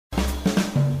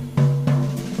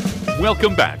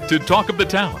Welcome back to Talk of the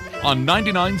Town on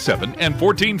 99.7 and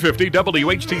 1450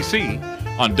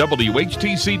 WHTC, on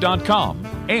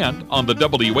WHTC.com, and on the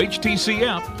WHTC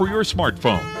app for your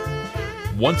smartphone.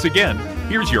 Once again,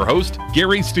 here's your host,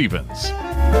 Gary Stevens.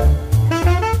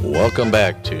 Welcome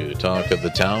back to Talk of the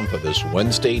Town for this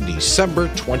Wednesday, December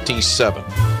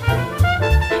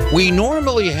 27th. We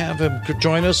normally have him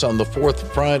join us on the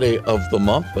fourth Friday of the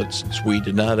month, but since we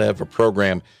did not have a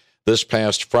program this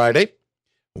past Friday,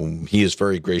 he is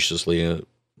very graciously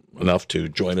enough to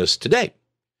join us today.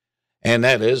 And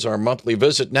that is our monthly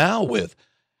visit now with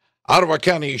Ottawa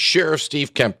County Sheriff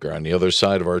Steve Kempker on the other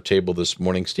side of our table this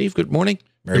morning. Steve, good morning.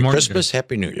 Merry Christmas. Gary.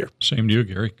 Happy New Year. Same to you,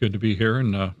 Gary. Good to be here.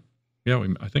 And I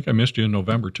think I missed you in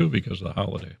November, too, because of the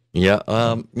holiday.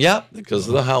 Because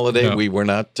of the holiday. We were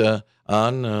not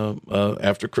on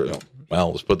after Christmas.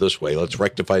 Well, let's put it this way. Let's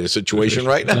rectify the situation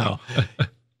right now.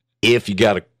 If you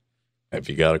got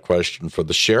a question for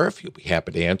the sheriff, you'll be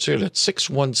happy to answer it at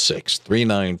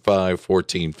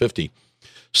 616-395-1450,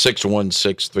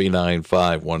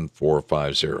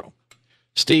 616-395-1450.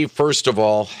 Steve, first of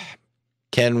all,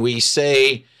 can we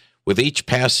say with each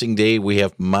passing day we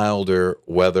have milder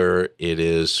weather? It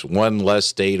is one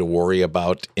less day to worry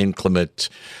about inclement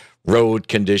road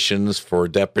conditions for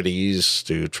deputies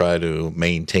to try to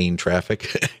maintain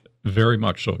traffic? Very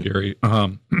much so, Gary.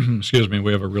 Excuse me.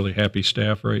 We have a really happy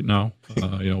staff right now.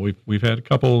 We've had a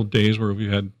couple of days where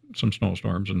we've had some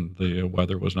snowstorms and the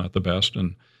weather was not the best.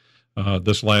 And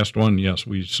this last one, yes,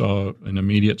 we saw an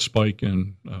immediate spike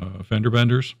in fender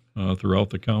benders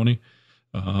throughout the county.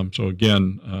 So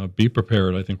again, be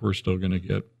prepared. I think we're still going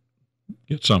to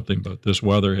get something, but this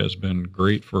weather has been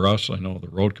great for us. I know the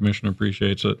road commissioner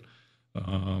appreciates it.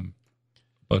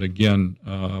 But again,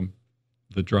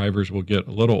 the drivers will get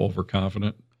a little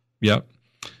overconfident. Yep.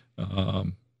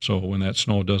 So when that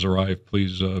snow does arrive,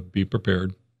 please be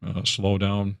prepared. Slow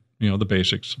down, the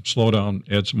basics. Slow down,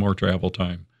 add some more travel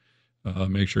time.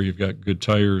 Make sure you've got good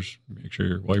tires. Make sure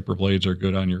your wiper blades are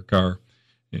good on your car.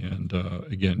 And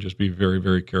again, just be very,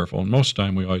 very careful. And most of the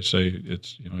time we always say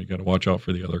it's, you got to watch out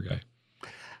for the other guy.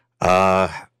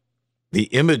 The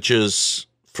images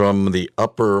from the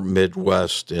upper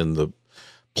Midwest in the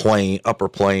upper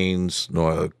plains,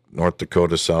 North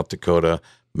Dakota, South Dakota,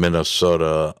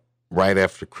 Minnesota, right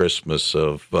after Christmas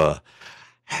of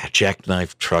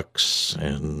jackknife trucks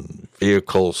and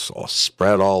vehicles all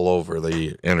spread all over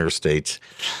the interstates.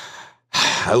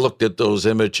 I looked at those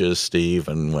images, Steve,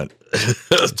 and went,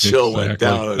 chill went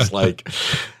down. It's like,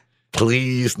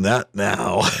 please, not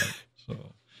now.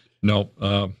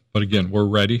 But again, we're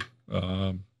ready.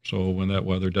 So when that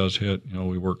weather does hit,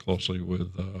 we work closely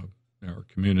with our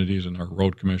communities and our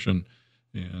road commission.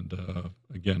 And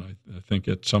again, I think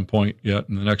at some point yet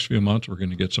in the next few months, we're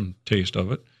going to get some taste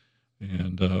of it.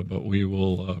 And but we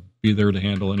will be there to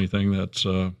handle anything that's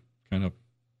kind of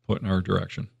put in our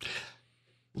direction.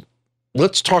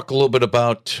 Let's talk a little bit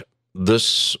about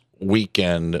this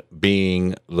weekend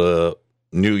being the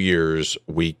New Year's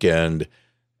weekend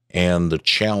and the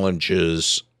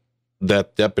challenges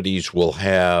that deputies will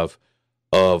have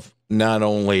of not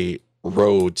only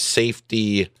road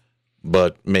safety,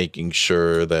 but making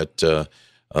sure that the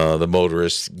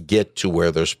motorists get to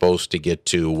where they're supposed to get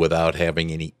to without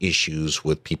having any issues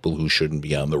with people who shouldn't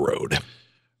be on the road.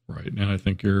 Right, and I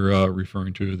think you're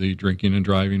referring to the drinking and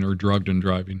driving or drugged and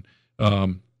driving.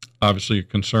 Obviously a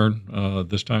concern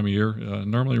this time of year.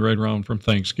 Normally right around from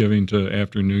Thanksgiving to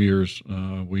after New Year's,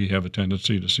 we have a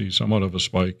tendency to see somewhat of a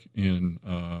spike in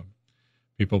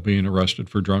people being arrested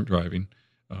for drunk driving.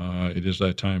 It is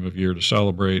that time of year to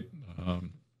celebrate.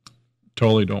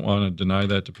 Totally don't want to deny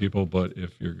that to people, but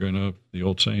if you're going to, the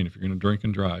old saying, if you're going to drink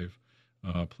and drive,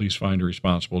 please find a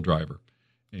responsible driver.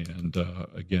 And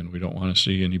again, we don't want to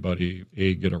see anybody,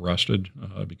 get arrested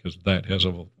because that has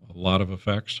a lot of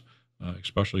effects,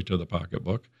 especially to the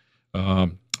pocketbook,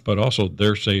 but also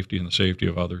their safety and the safety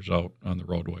of others out on the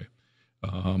roadway.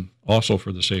 Also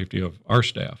for the safety of our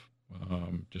staff.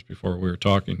 Just before we were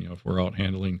talking, if we're out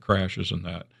handling crashes and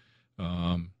that,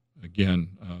 again,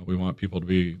 we want people to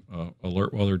be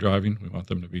alert while they're driving. We want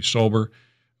them to be sober.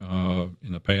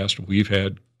 In the past, we've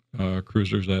had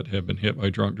cruisers that have been hit by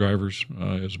drunk drivers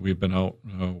as we've been out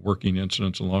working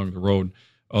incidents along the road.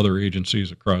 Other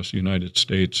agencies across the United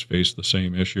States face the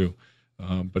same issue.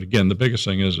 But again, the biggest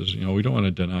thing is we don't want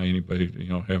to deny anybody,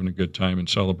 having a good time and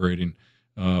celebrating.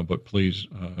 But please,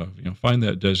 find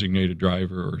that designated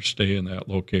driver or stay in that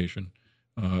location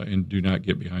and do not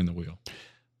get behind the wheel.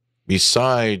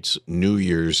 Besides New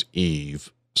Year's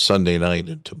Eve, Sunday night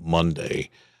into Monday,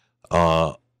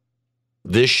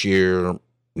 this year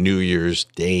New Year's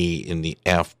Day in the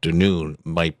afternoon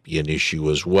might be an issue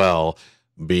as well,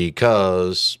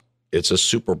 because it's a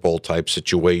Super Bowl type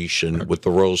situation with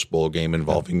the Rose Bowl game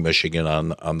involving Michigan on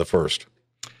the 1st.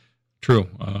 True.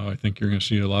 I think you're going to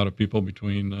see a lot of people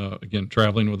between, again,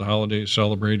 traveling with the holidays,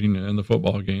 celebrating, and the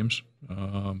football games.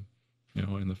 And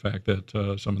the fact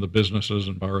that some of the businesses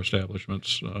and bar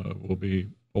establishments will be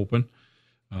open.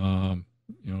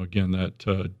 Again,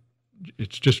 that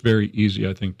it's just very easy,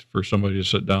 I think, for somebody to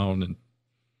sit down and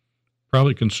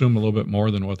probably consume a little bit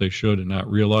more than what they should and not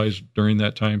realize during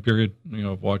that time period,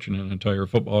 of watching an entire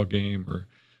football game or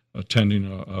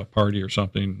attending a party or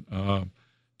something,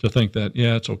 to think that,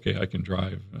 yeah, it's okay, I can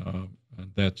drive.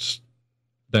 And that's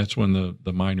when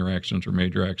the minor accidents or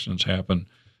major accidents happen,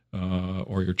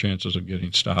 or your chances of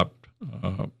getting stopped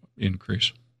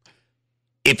increase.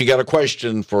 If you got a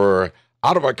question for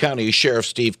Ottawa County Sheriff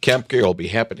Steve Kempker, he'll be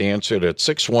happy to answer it at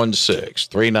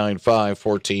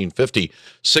 616-395-1450,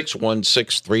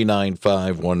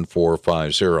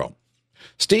 616-395-1450.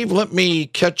 Steve, let me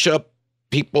catch up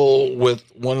people with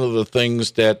one of the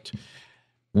things that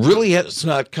really has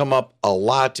not come up a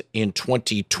lot in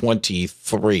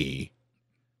 2023,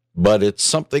 but it's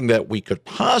something that we could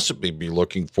possibly be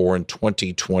looking for in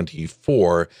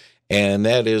 2024, and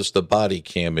that is the body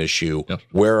cam issue. Yes.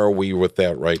 Where are we with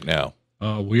that right now?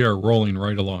 We are rolling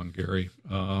right along, Gary.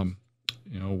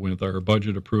 With our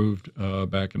budget approved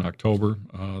back in October,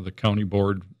 the county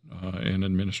board and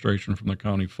administration from the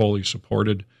county fully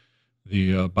supported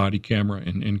the body camera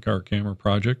and in-car camera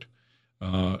project.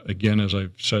 Again, as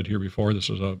I've said here before, this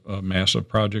is a massive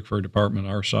project for a department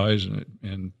our size,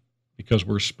 and because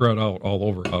we're spread out all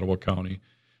over Ottawa County,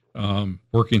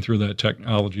 working through that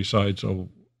technology side. So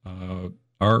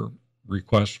our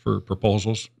requests for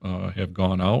proposals have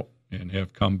gone out and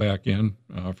have come back in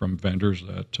from vendors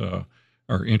that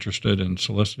are interested in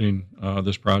soliciting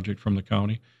this project from the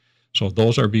county. So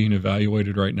those are being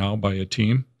evaluated right now by a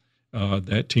team.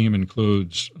 That team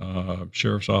includes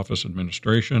Sheriff's Office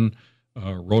administration,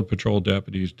 road patrol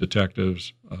deputies,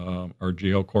 detectives, our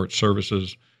jail court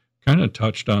services, kind of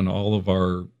touched on all of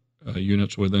our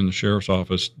units within the Sheriff's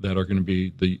Office that are going to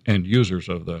be the end users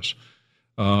of this.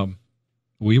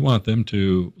 We want them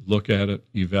to look at it,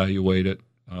 evaluate it.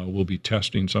 We'll be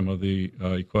testing some of the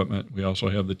equipment. We also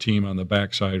have the team on the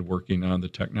backside working on the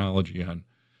technology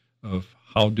of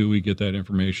how do we get that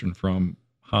information from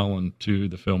Holland to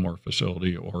the Fillmore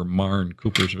facility, or Marne,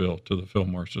 Coopersville to the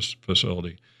Fillmore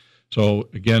facility. So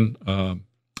again, I'm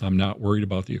not worried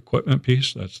about the equipment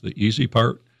piece. That's the easy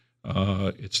part.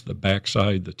 It's the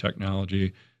backside, the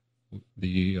technology.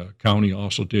 The county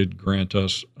also did grant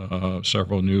us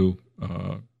several new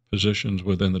positions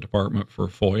within the department for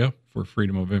FOIA, for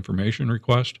Freedom of Information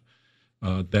request.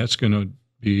 That's going to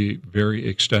be very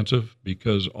extensive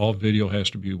because all video has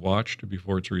to be watched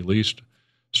before it's released.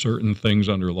 Certain things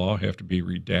under law have to be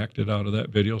redacted out of that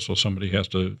video, so somebody has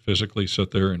to physically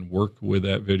sit there and work with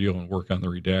that video and work on the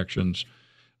redactions.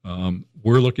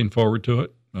 We're looking forward to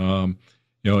it.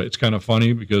 It's kind of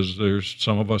funny because there's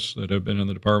some of us that have been in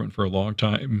the department for a long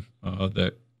time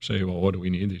that say, well, what do we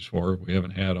need these for? We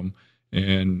haven't had them.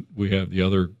 And we have the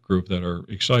other group that are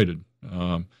excited.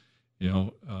 I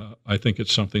think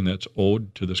it's something that's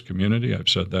owed to this community. I've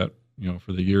said that,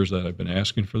 for the years that I've been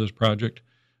asking for this project.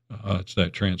 It's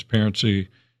that transparency.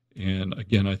 And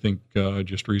again, I think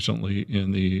just recently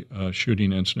in the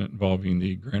shooting incident involving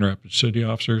the Grand Rapids city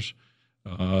officers,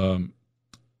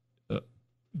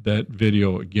 that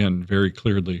video, again, very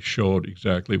clearly showed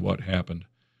exactly what happened.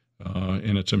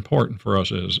 And it's important for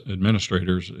us as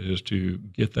administrators is to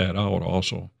get that out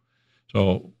also.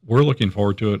 So we're looking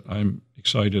forward to it. I'm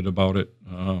excited about it.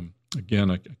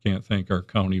 Again, I can't thank our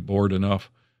county board enough,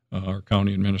 our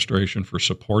county administration for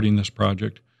supporting this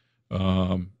project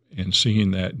and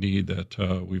seeing that need that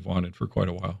we've wanted for quite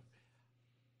a while.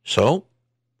 So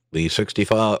the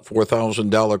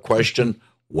 $64,000 question,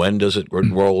 when does it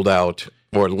get rolled out,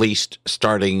 or at least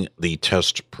starting the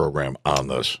test program on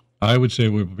this? I would say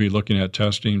we'll be looking at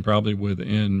testing probably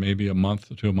within maybe a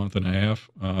month to a month and a half.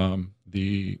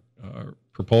 The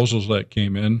proposals that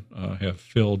came in have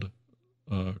filled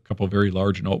a couple of very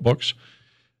large notebooks.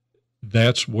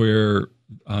 That's where,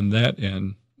 on that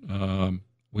end,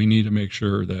 we need to make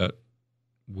sure that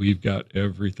we've got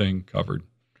everything covered.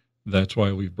 That's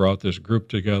why we've brought this group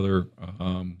together.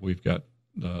 We've got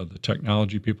the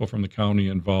technology people from the county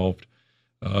involved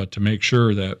to make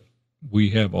sure that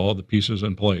we have all the pieces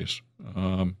in place.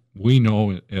 We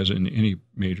know, as in any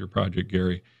major project,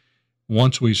 Gary,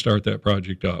 once we start that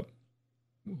project up,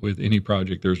 with any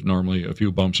project, there's normally a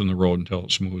few bumps in the road until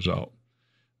it smooths out.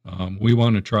 We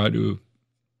want to try to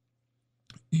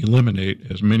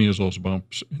eliminate as many of those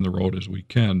bumps in the road as we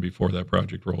can before that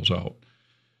project rolls out.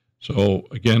 So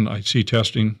again, I see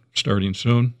testing starting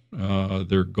soon.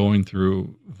 They're going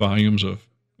through volumes of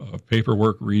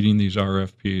paperwork, reading these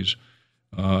RFPs.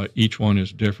 Each one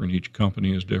is different. Each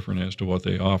company is different as to what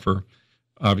they offer.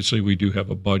 Obviously, we do have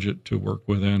a budget to work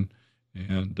within,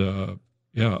 and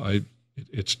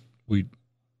we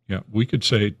could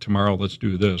say tomorrow let's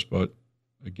do this, but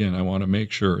again, I want to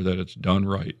make sure that it's done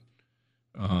right,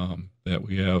 that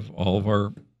we have all of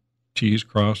our T's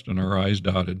crossed and our I's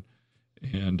dotted,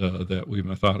 and that we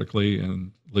methodically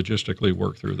and logistically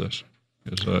work through this.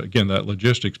 Because again, that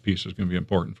logistics piece is going to be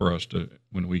important for us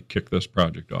when we kick this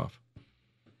project off.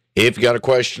 If you got a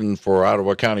question for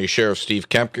Ottawa County Sheriff Steve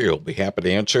Kempker, he'll be happy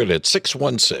to answer it at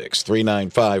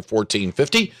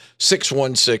 616-395-1450,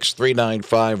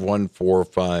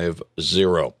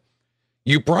 616-395-1450.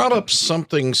 You brought up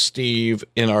something, Steve,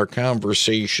 in our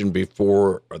conversation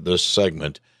before this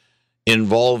segment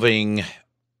involving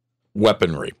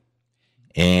weaponry.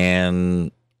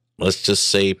 And let's just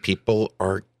say people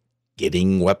are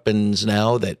getting weapons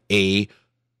now that A,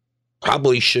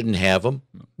 probably shouldn't have them,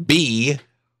 B,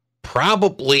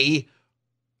 probably,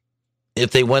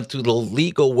 if they went through the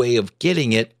legal way of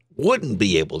getting it, wouldn't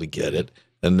be able to get it.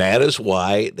 And that is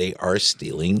why they are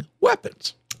stealing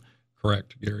weapons.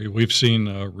 Correct, Gary. We've seen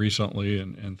recently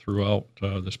and throughout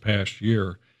this past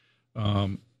year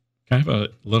kind of a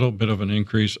little bit of an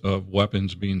increase of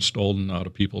weapons being stolen out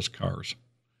of people's cars.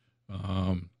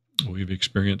 We've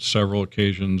experienced several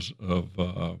occasions of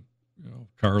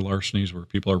car larcenies where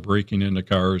people are breaking into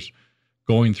cars,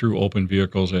 going through open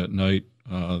vehicles at night.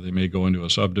 They may go into a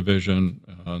subdivision,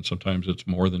 and sometimes it's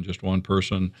more than just one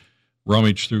person,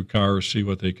 rummage through cars, see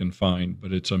what they can find.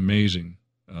 But it's amazing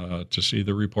to see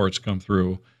the reports come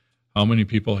through, how many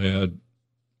people had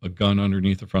a gun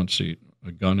underneath the front seat,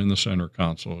 a gun in the center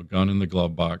console, a gun in the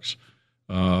glove box,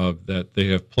 that they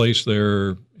have placed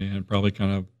there and probably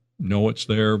kind of know it's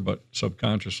there, but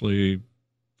subconsciously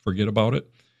forget about it,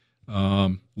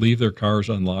 leave their cars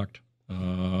unlocked.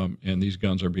 And these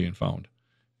guns are being found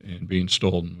and being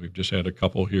stolen. We've just had a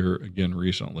couple here again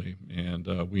recently, and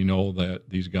we know that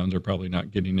these guns are probably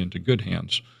not getting into good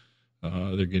hands.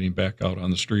 They're getting back out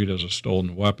on the street as a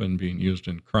stolen weapon, being used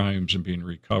in crimes and being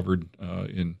recovered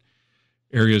in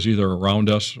areas either around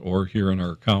us or here in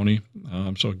our county.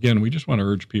 So again, we just want to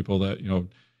urge people that,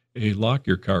 lock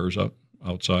your cars up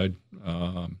outside.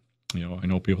 I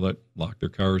know people that lock their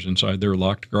cars inside their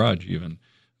locked garage even.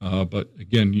 But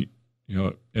again,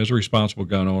 as a responsible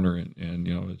gun owner,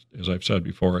 and as I've said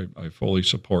before, I fully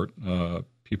support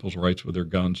people's rights with their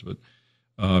guns, but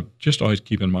just always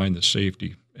keep in mind the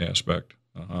safety aspect,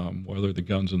 whether the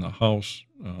gun's in the house,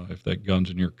 if that gun's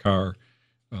in your car,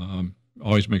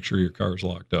 always make sure your car is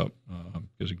locked up.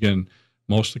 Because again,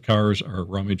 most of the cars are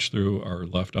rummaged through, are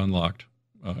left unlocked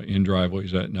in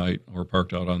driveways at night or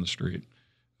parked out on the street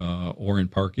or in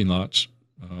parking lots.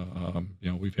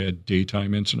 We've had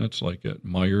daytime incidents like at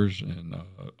Meijer's and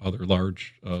other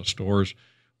large stores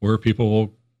where people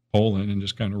will pull in and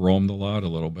just kind of roam the lot a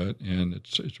little bit. And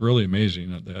it's really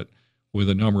amazing that with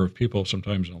a number of people,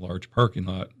 sometimes in a large parking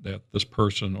lot, that this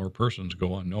person or persons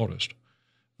go unnoticed.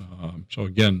 So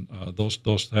again, those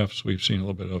thefts we've seen a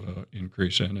little bit of an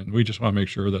increase in, and we just want to make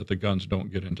sure that the guns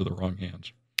don't get into the wrong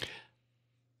hands.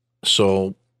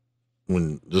 So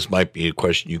this might be a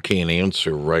question you can't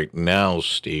answer right now,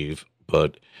 Steve,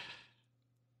 but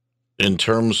in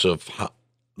terms of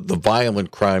the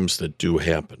violent crimes that do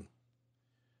happen,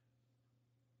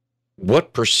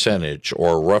 what percentage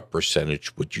or a rough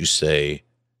percentage would you say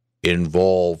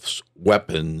involves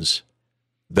weapons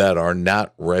that are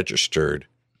not registered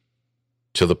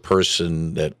to the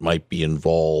person that might be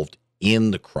involved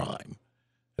in the crime?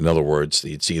 In other words,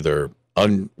 it's either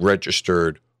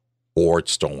unregistered or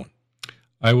it's stolen.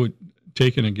 I would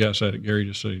taking a guess at it, Gary,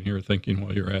 just sitting here thinking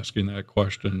while you're asking that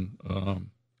question,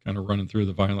 kind of running through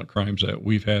the violent crimes that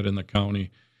we've had in the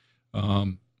county.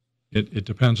 It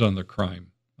depends on the crime.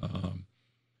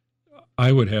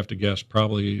 I would have to guess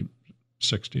probably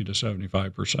 60 to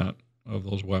 75% of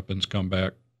those weapons come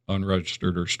back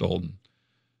unregistered or stolen.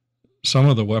 Some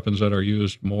of the weapons that are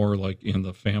used more like in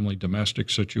the family domestic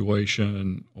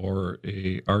situation or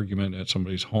a argument at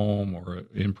somebody's home or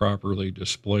improperly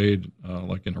displayed,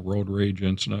 like in a road rage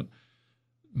incident,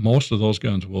 most of those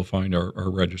guns we'll find are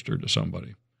registered to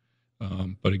somebody.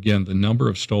 But again, the number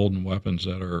of stolen weapons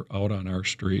that are out on our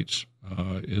streets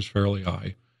is fairly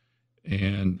high,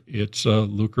 and it's a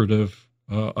lucrative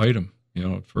item,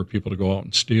 for people to go out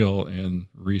and steal and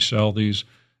resell these.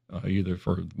 Either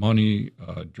for money,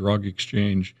 drug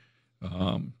exchange,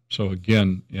 So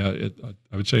again, yeah,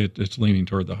 I would say it's leaning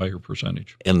toward the higher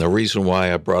percentage. And the reason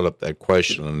why I brought up that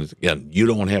question, and again, you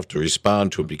don't have to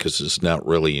respond to it because it's not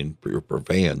really in your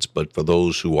purveyance, but for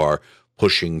those who are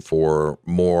pushing for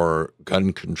more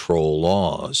gun control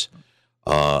laws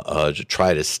to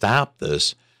try to stop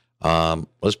this,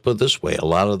 let's put it this way. A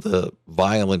lot of the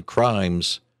violent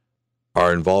crimes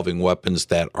are involving weapons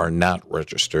that are not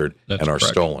registered and are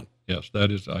stolen. Yes,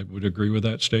 I would agree with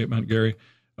that statement, Gary.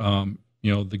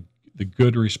 The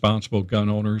good, responsible gun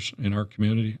owners in our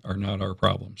community are not our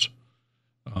problems.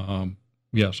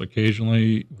 Yes,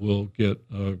 occasionally we'll get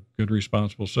a good,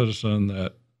 responsible citizen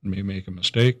that may make a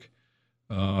mistake.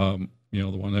 The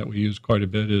one that we use quite a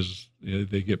bit is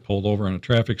they get pulled over on a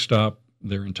traffic stop.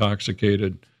 They're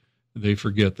intoxicated. They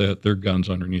forget that their gun's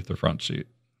underneath the front seat.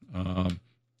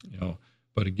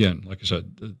 But again, like I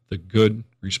said, the good,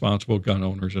 responsible gun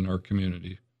owners in our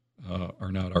community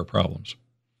are not our problems.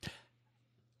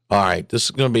 All right, this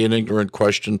is going to be an ignorant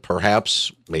question.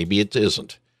 Perhaps, maybe it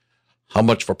isn't. How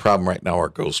much of a problem right now are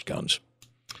ghost guns?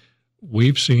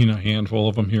 We've seen a handful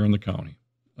of them here in the county.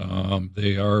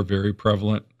 They are very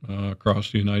prevalent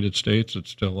across the United States. It's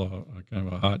still a kind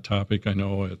of a hot topic, I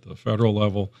know, at the federal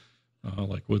level,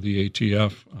 like with the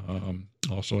ATF,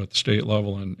 also at the state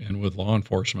level and with law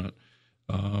enforcement.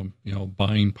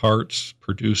 Buying parts,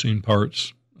 producing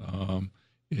parts,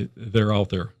 they're out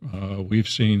there. We've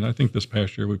seen, I think this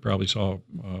past year, we probably saw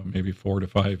maybe 4 to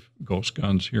 5 ghost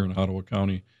guns here in Ottawa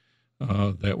County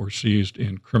that were seized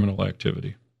in criminal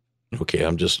activity. Okay,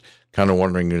 I'm just kind of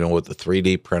wondering, with the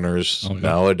 3D printers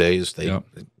nowadays,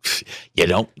 you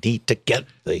don't need to get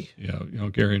the... Yeah,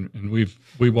 Gary, and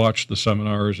we watch the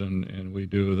seminars and we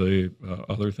do the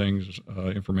other things,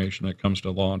 information that comes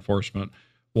to law enforcement,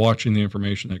 watching the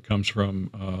information that comes from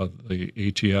the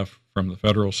ATF from the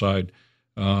federal side.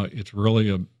 It's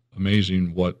really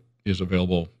amazing what is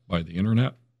available by the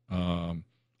internet,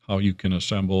 how you can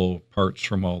assemble parts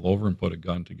from all over and put a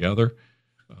gun together.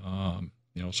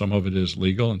 Some of it is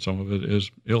legal and some of it is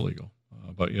illegal.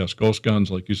 But yes, ghost guns,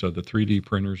 like you said, the 3D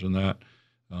printers and that,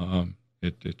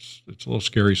 it's a little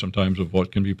scary sometimes of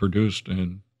what can be produced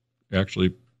and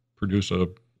actually produce a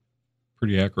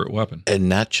pretty accurate weapon. And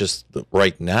not just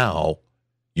right now,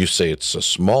 you say it's a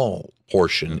small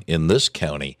portion in this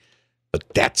county,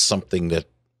 but that's something that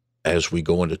as we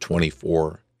go into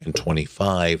 24 and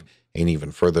 25 and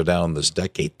even further down this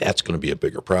decade, that's going to be a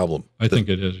bigger problem. I think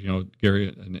it is,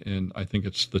 Gary, and I think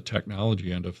it's the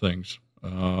technology end of things,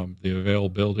 the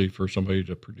availability for somebody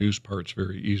to produce parts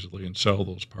very easily and sell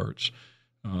those parts.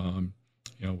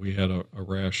 We had a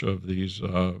rash of these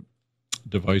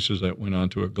devices that went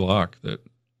onto a Glock that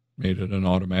made it an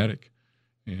automatic,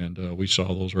 and we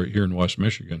saw those right here in West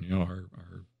Michigan. Our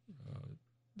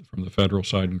from the federal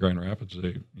side in Grand Rapids,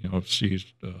 they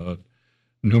seized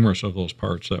numerous of those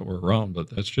parts that were around, but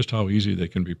that's just how easy they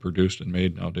can be produced and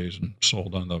made nowadays and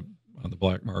sold on the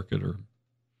black market or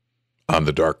on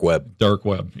the dark web. Dark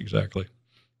web, exactly.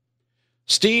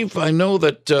 Steve, I know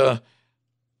that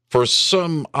for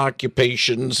some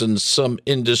occupations and some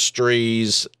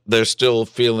industries, they're still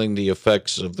feeling the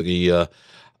effects of the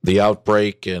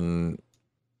outbreak and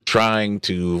trying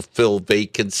to fill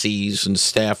vacancies and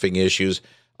staffing issues.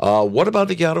 What about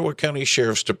the Ottawa County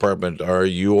Sheriff's Department? Are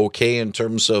you okay in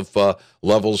terms of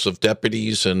levels of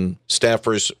deputies and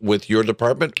staffers with your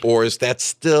department, or is that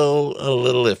still a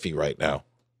little iffy right now?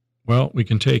 Well, we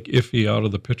can take iffy out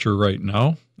of the picture right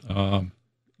now.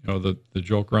 The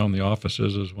joke around the office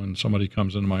is when somebody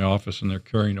comes into my office and they're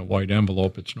carrying a white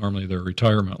envelope, it's normally their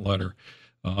retirement letter.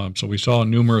 So we saw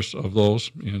numerous of those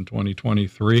in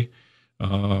 2023.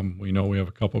 We know we have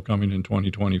a couple coming in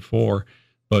 2024.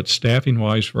 But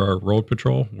staffing-wise for our road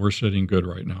patrol, we're sitting good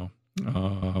right now.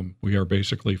 We are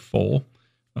basically full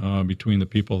between the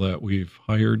people that we've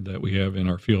hired, that we have in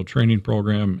our field training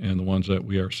program, and the ones that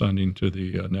we are sending to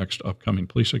the next upcoming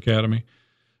police academy.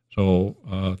 So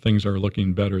things are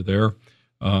looking better there.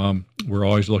 We're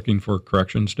always looking for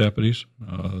corrections deputies.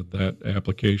 That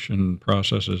application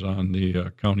process is on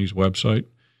the county's website.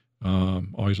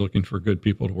 Always looking for good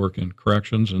people to work in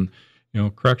corrections. And,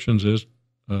 corrections is...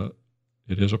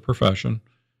 it is a profession.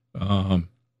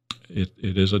 It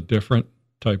is a different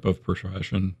type of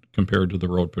profession compared to the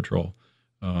road patrol.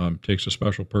 It takes a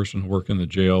special person to work in the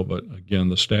jail, but again,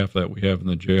 the staff that we have in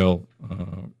the jail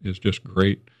is just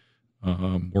great.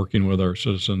 Working with our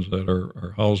citizens that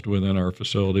are housed within our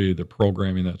facility, the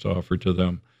programming that's offered to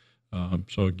them.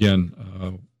 So again,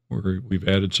 we've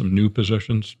added some new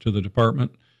positions to the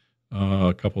department,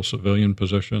 a couple civilian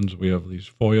positions. We have these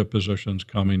FOIA positions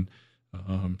coming.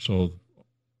 So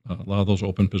a lot of those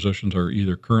open positions are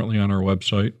either currently on our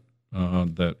website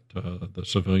the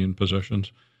civilian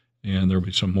positions. And there'll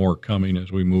be some more coming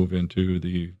as we move into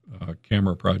the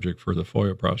camera project for the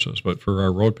FOIA process. But for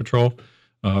our road patrol,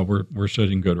 we're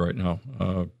sitting good right now.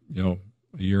 A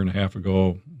year and a half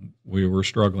ago, we were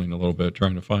struggling a little bit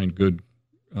trying to find good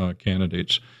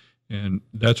candidates. And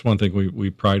that's one thing we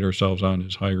pride ourselves on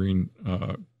is hiring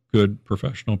good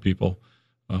professional people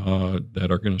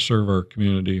that are going to serve our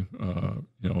community, in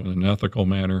an ethical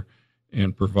manner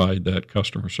and provide that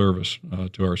customer service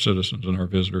to our citizens and our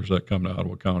visitors that come to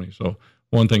Ottawa County. So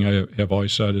one thing I have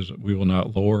always said is that we will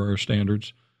not lower our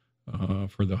standards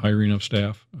for the hiring of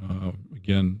staff.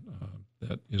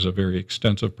 That is a very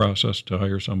extensive process to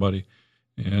hire somebody,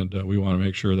 and we want to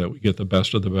make sure that we get the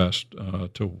best of the best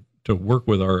to work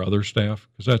with our other staff,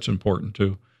 because that's important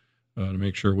too, to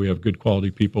make sure we have good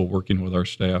quality people working with our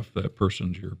staff. That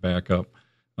person's your backup,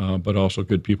 but also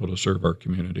good people to serve our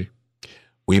community.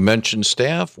 We mentioned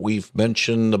staff. We've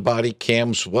mentioned the body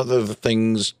cams. What other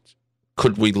things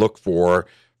could we look for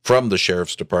from the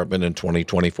Sheriff's Department in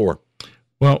 2024?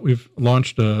 Well, we've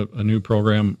launched a new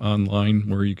program online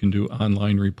where you can do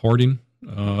online reporting.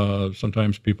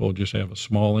 Sometimes people just have a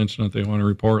small incident they want to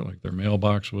report, like their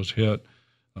mailbox was hit.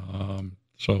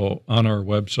 So on our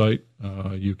website,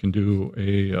 you can do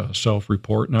a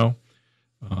self-report now.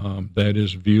 That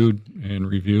is viewed and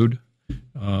reviewed.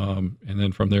 And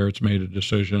then from there, it's made a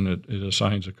decision. It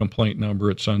assigns a complaint number.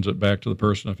 It sends it back to the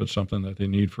person if it's something that they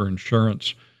need for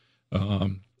insurance.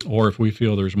 Or if we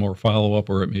feel there's more follow-up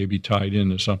or it may be tied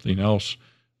into something else,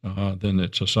 then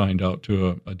it's assigned out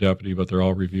to a deputy, but they're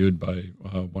all reviewed by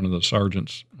one of the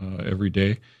sergeants every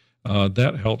day.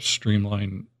 That helps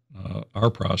streamline our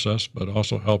process, but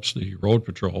also helps the road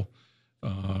patrol,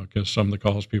 because some of the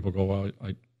calls people go, well,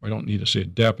 I don't need to see a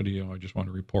deputy. I just want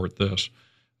to report this.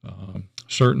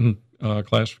 Certain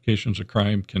classifications of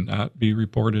crime cannot be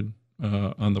reported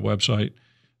on the website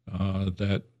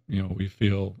that we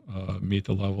feel meet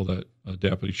the level that a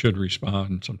deputy should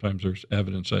respond. Sometimes there's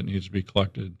evidence that needs to be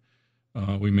collected.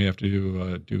 We may have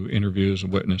to do interviews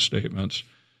and witness statements.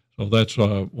 So that's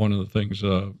one of the things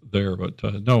there. But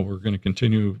no, we're going to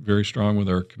continue very strong with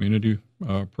our community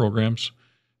programs.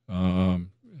 I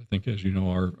think, as you know,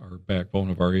 our backbone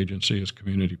of our agency is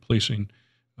community policing.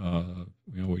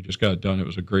 We just got done. It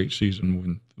was a great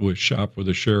season with Shop with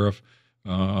the Sheriff.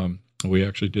 We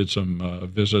actually did some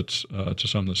visits to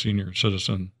some of the senior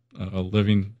citizen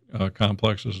living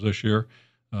complexes this year.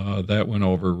 That went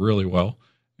over really well.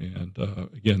 And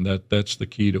again, that's the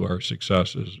key to our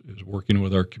success is working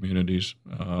with our communities,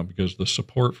 because the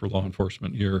support for law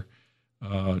enforcement here,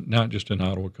 not just in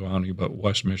Ottawa County, but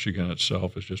West Michigan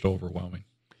itself, is just overwhelming.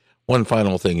 One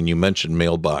final thing, and you mentioned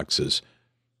mailboxes.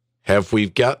 Have we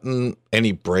gotten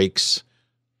any breaks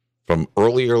from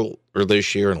earlier or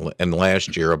this year and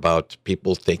last year about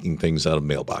people taking things out of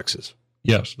mailboxes?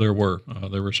 Yes, there were.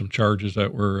 There were some charges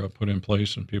that were put in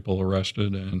place and people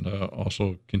arrested, and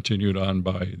also continued on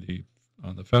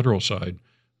on the federal side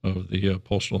of the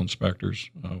postal inspectors,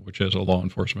 which has a law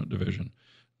enforcement division.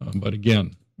 But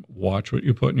again, watch what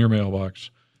you put in your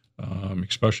mailbox,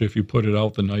 especially if you put it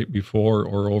out the night before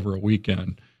or over a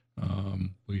weekend.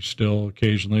 We still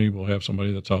occasionally will have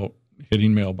somebody that's out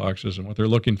hitting mailboxes, and what they're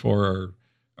looking for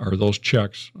are those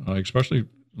checks. Especially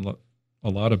a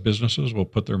lot of businesses will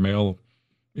put their mail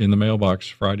in the mailbox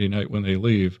Friday night when they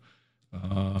leave,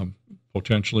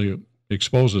 potentially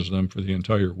exposes them for the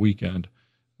entire weekend.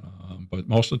 But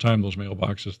most of the time, those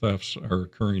mailboxes thefts are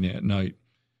occurring at night.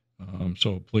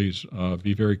 So please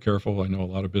be very careful. I know a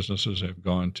lot of businesses have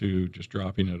gone to just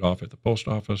dropping it off at the post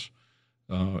office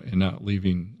and not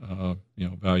leaving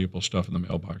valuable stuff in the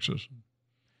mailboxes.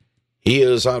 He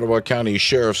is Ottawa County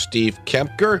Sheriff Steve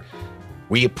Kempker.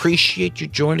 We appreciate you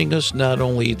joining us not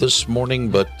only this morning,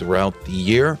 but throughout the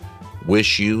year.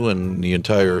 Wish you and the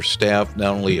entire staff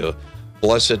not only a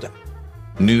blessed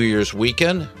New Year's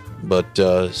weekend, but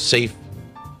safe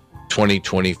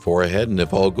 2024 ahead. And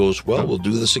if all goes well, we'll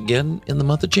do this again in the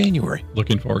month of January.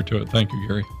 Looking forward to it. Thank you,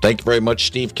 Gary. Thank you very much,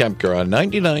 Steve Kempker, on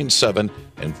 99.7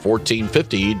 and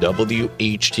 1450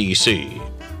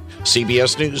 WHTC.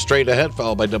 CBS News straight ahead,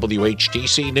 followed by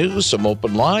WHTC News, some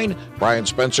open line. Brian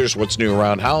Spencer's What's New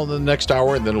Around Howland in the next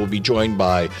hour, and then we'll be joined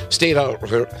by State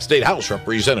House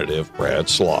Representative Brad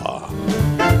Slaw.